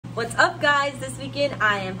What's up, guys? This weekend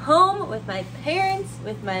I am home with my parents,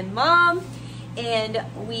 with my mom, and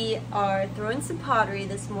we are throwing some pottery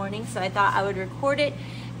this morning, so I thought I would record it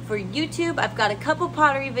for YouTube. I've got a couple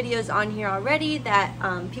pottery videos on here already that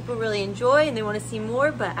people really enjoy and they want to see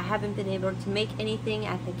more, but I haven't been able to make anything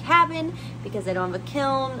at the cabin because I don't have a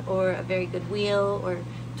kiln or a very good wheel or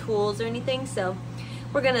tools or anything. So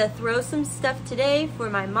we're gonna throw some stuff today for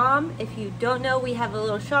my mom. If you don't know, we have a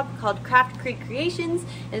little shop called Craft Creek Creations,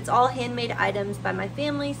 and it's all handmade items by my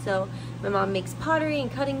family. So my mom makes pottery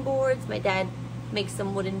and cutting boards, my dad makes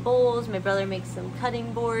some wooden bowls, my brother makes some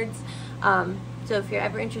cutting boards. So if you're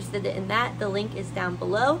ever interested in that, the link is down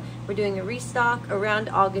below. We're doing a restock around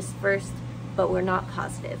August 1st, but we're not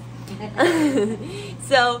positive.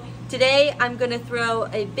 So today I'm gonna throw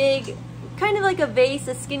a big, kind of like a vase,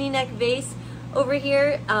 a skinny neck vase over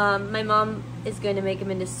here. My mom is going to make them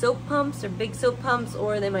into soap pumps or big soap pumps,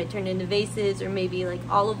 or they might turn into vases or maybe like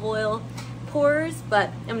olive oil pourers, but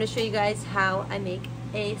I'm going to show you guys how I make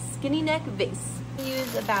a skinny neck vase. I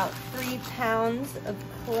use about 3 pounds of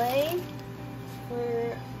clay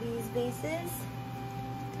for these vases.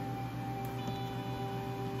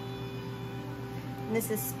 And this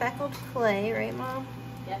is speckled clay, right, Mom?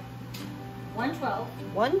 Yep.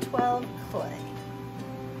 112. 112 clay.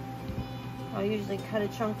 I'll usually cut a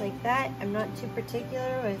chunk like that. I'm not too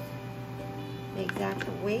particular with the exact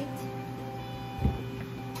weight.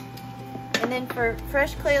 And then for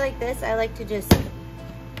fresh clay like this, I like to just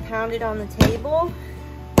pound it on the table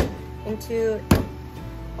into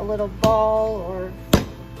a little ball or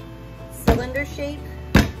cylinder shape.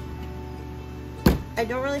 I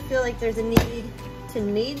don't really feel like there's a need to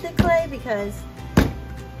knead the clay because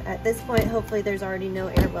at this point, hopefully there's already no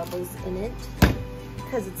air bubbles in it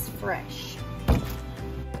because it's fresh.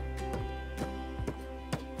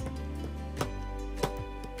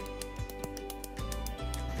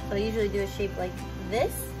 So I usually do a shape like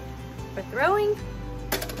this for throwing,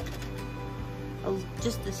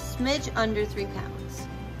 just a smidge under 3 pounds.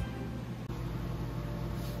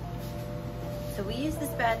 So we use this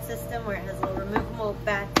bat system where it has a little removable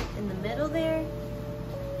bat in the middle there.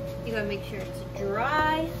 You gotta make sure it's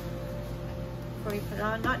dry before you put it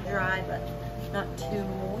on. Not dry, but not too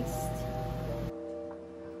moist.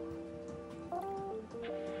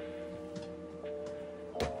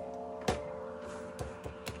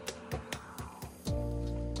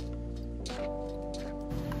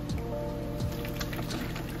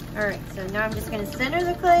 Alright, so now I'm just going to center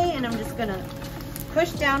the clay and I'm just going to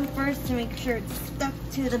push down first to make sure it's stuck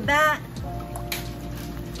to the bat.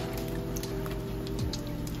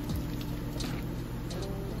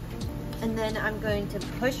 And then I'm going to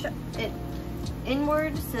push it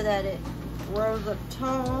inward so that it rose up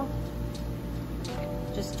tall,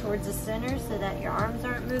 just towards the center so that your arms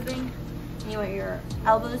aren't moving. And you want your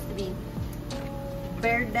elbows to be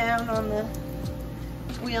bared down on the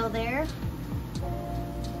wheel there.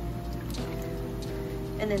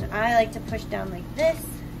 And then I like to push down like this,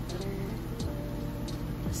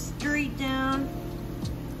 straight down.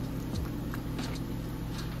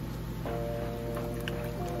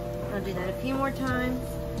 I'll do that a few more times.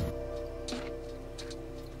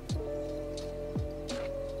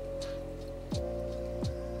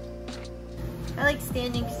 I like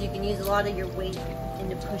standing because you can use a lot of your weight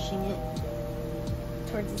into pushing it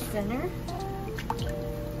towards the center.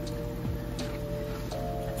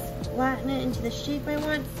 Flatten it into the shape I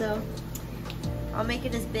want, so I'll make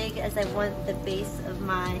it as big as I want the base of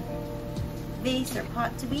my vase or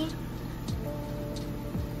pot to be.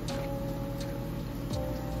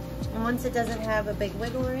 And once it doesn't have a big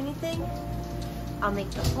wiggle or anything, I'll make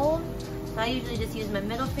the hole. So I usually just use my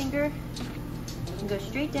middle finger and go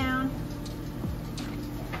straight down.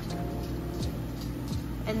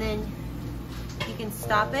 And then you can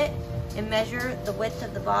stop it and measure the width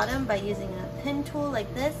of the bottom by using a pin tool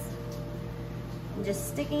like this. And just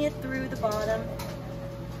sticking it through the bottom.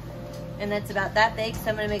 And that's about that big, so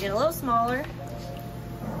I'm going to make it a little smaller.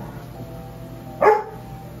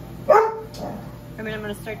 And then I'm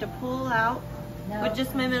going to start to pull out with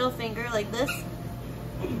just my middle finger like this.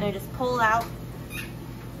 And I just pull out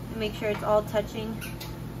and make sure it's all touching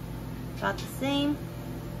about the same.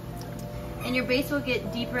 And your base will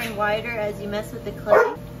get deeper and wider as you mess with the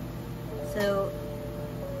clay. So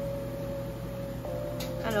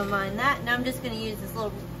I don't mind that. Now I'm just going to use this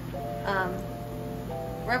little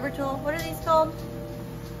rubber tool. What are these called?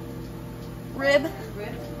 Rib.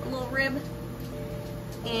 A little rib.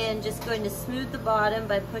 And just going to smooth the bottom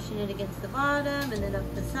by pushing it against the bottom and then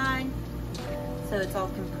up the side so it's all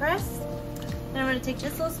compressed. Then I'm going to take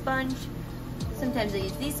this little sponge. Sometimes I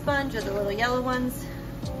use these sponge or the little yellow ones.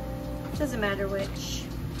 Doesn't matter which.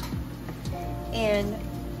 And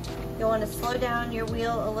you'll want to slow down your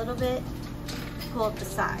wheel a little bit, pull up the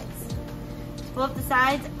sides. To pull up the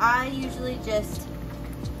sides, I usually just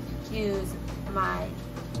use my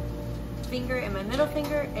finger and my middle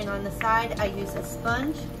finger, and on the side I use a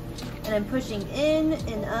sponge, and I'm pushing in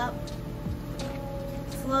and up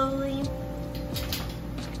slowly,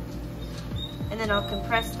 and then I'll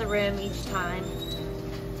compress the rim each time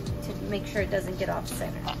to make sure it doesn't get off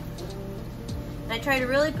center. And I try to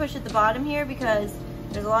really push at the bottom here because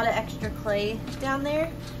there's a lot of extra clay down there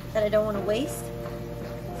that I don't want to waste.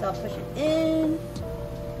 So I'll push it in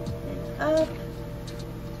and up.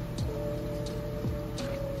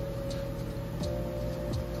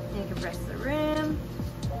 And compress the rim.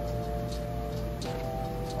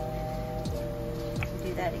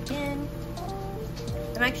 Do that again.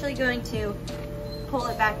 I'm actually going to pull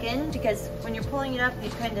it back in because when you're pulling it up, you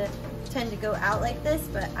kind of tend to go out like this,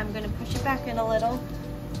 but I'm going to push it back in a little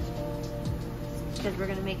because we're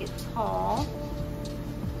going to make it tall.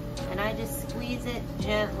 And I just squeeze it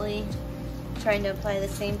gently, trying to apply the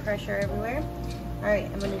same pressure everywhere. All right,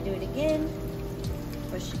 I'm going to do it again.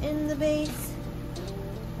 Push in the base.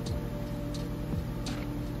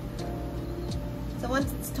 So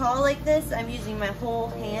once it's tall like this, I'm using my whole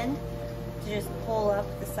hand to just pull up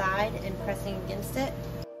the side and pressing against it.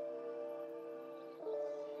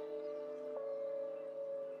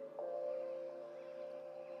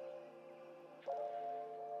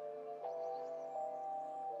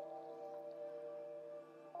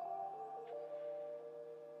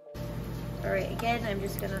 All right, again, I'm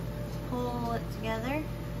just gonna pull it together.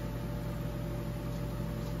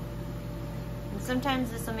 And sometimes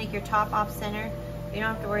this will make your top off center. You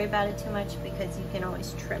don't have to worry about it too much because you can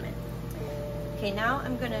always trim it. Okay, now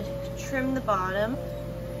I'm gonna trim the bottom.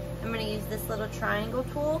 I'm gonna use this little triangle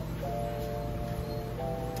tool.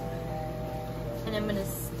 And I'm gonna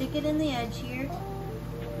stick it in the edge here.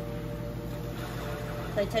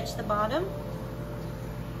 So I touch the bottom.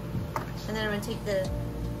 And then I'm gonna take the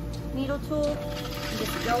needle tool and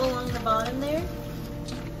just go along the bottom there.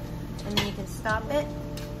 And then you can stop it.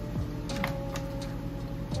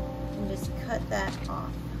 And just cut that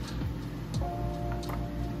off.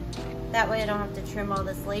 That way I don't have to trim all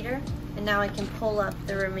this later. And now I can pull up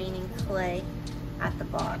the remaining clay at the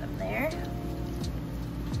bottom there.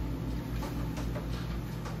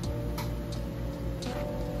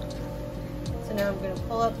 So now I'm going to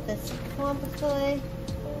pull up this clump of clay.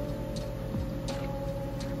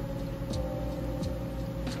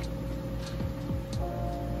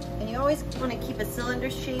 And you always want to keep a cylinder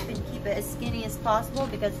shape and keep it as skinny as possible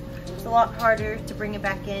because it's a lot harder to bring it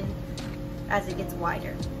back in as it gets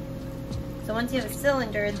wider. So once you have a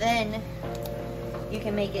cylinder, then you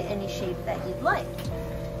can make it any shape that you'd like.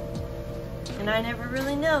 And I never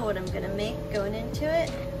really know what I'm gonna make going into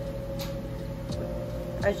it.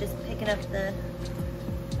 I was just picking up the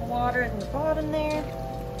water in the bottom there.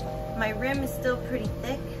 My rim is still pretty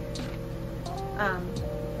thick,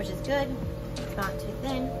 which is good. It's not too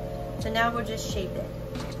thin. So now we'll just shape it.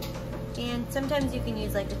 And sometimes you can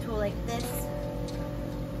use like a tool like this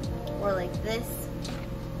or like this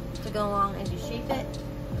to go along and just shape it.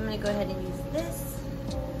 I'm going to go ahead and use this,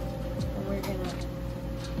 and we're going to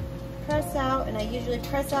press out, and I usually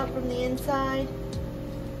press out from the inside.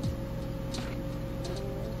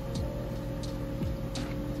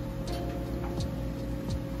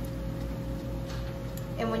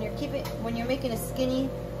 And when you're making a skinny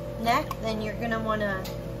neck, then you're going to want to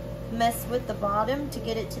mess with the bottom to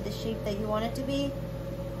get it to the shape that you want it to be,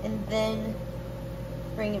 and then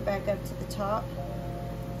bring it back up to the top,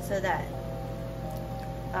 so that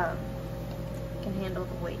can handle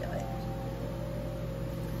the weight of it.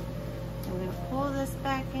 I'm going to pull this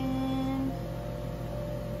back in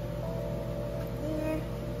there.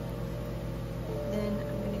 Then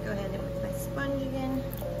I'm going to go ahead in with my sponge again.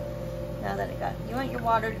 Now that you want your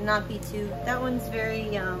water to not be too, that one's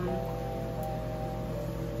very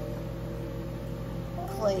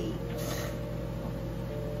clay.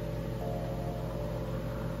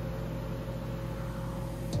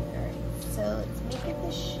 So let's make it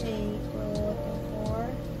the shape we're looking for.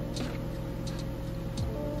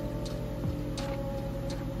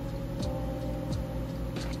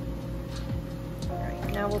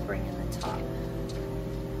 Alright, now we'll bring in the top.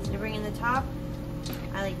 So to bring in the top,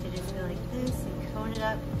 I like to just go like this and cone it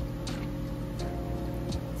up.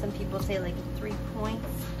 Some people say like 3 points.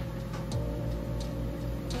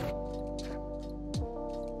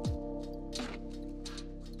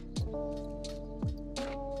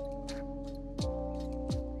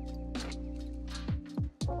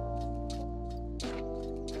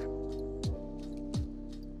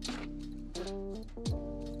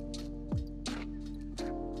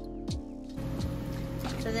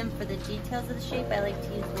 So then for the details of the shape, I like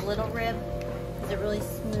to use the little rib because it really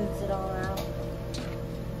smooths it all out.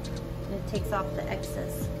 And it takes off the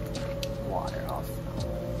excess water also.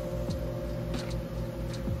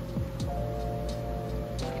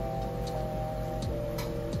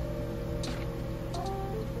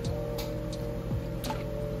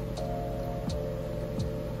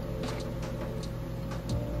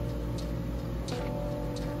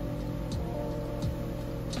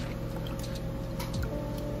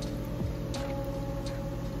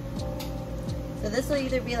 So this will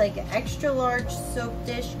either be like an extra large soap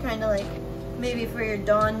dish, kind of like maybe for your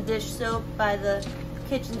Dawn dish soap by the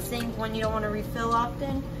kitchen sink when you don't want to refill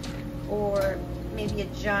often, or maybe a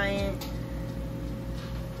giant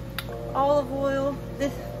olive oil.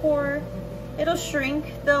 This pour, it'll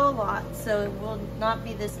shrink though a lot, so it will not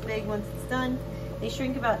be this big once it's done. They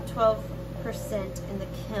shrink about 12% in the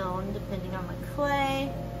kiln depending on the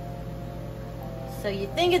clay. So you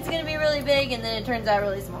think it's gonna be really big and then it turns out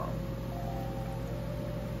really small.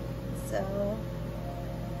 So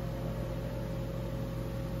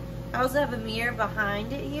I also have a mirror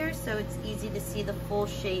behind it here, so it's easy to see the full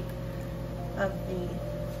shape of the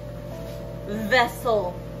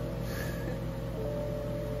vessel.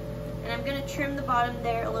 And I'm gonna trim the bottom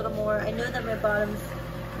there a little more. I know that my bottom's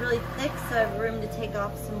really thick, so I have room to take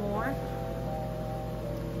off some more.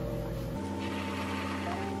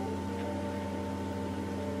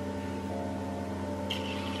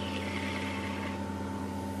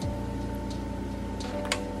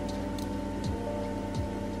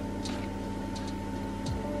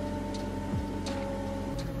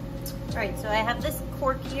 Alright, so I have this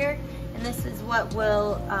cork here, and this is what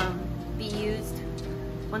will be used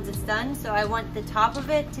once it's done. So I want the top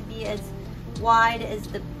of it to be as wide as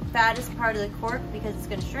the fattest part of the cork because it's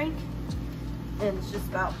going to shrink, and it's just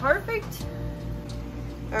about perfect.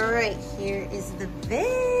 Alright, here is the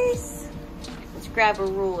vase. Let's grab a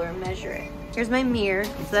ruler and measure it. Here's my mirror,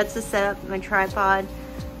 so that's the setup, my tripod,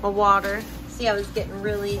 my water. See, I was getting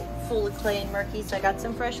really full of clay and murky, so I got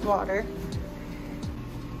some fresh water.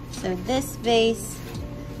 So this vase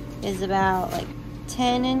is about like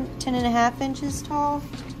 10 and a half inches tall,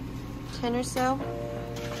 10 or so.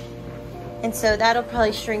 And so that'll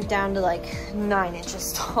probably shrink down to like 9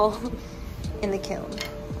 inches tall in the kiln.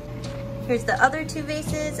 Here's the other two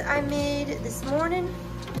vases I made this morning.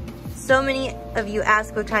 So many of you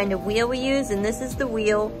ask what kind of wheel we use, and this is the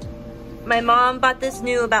wheel. My mom bought this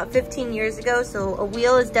new about 15 years ago, so a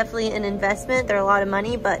wheel is definitely an investment. They're a lot of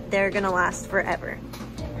money, but they're gonna last forever.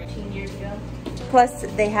 Plus,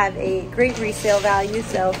 they have a great resale value,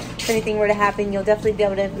 so if anything were to happen, you'll definitely be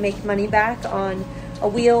able to make money back on a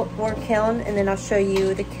wheel or kiln, and then I'll show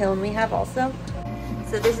you the kiln we have also.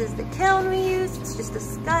 So this is the kiln we use. It's just a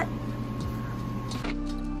scut.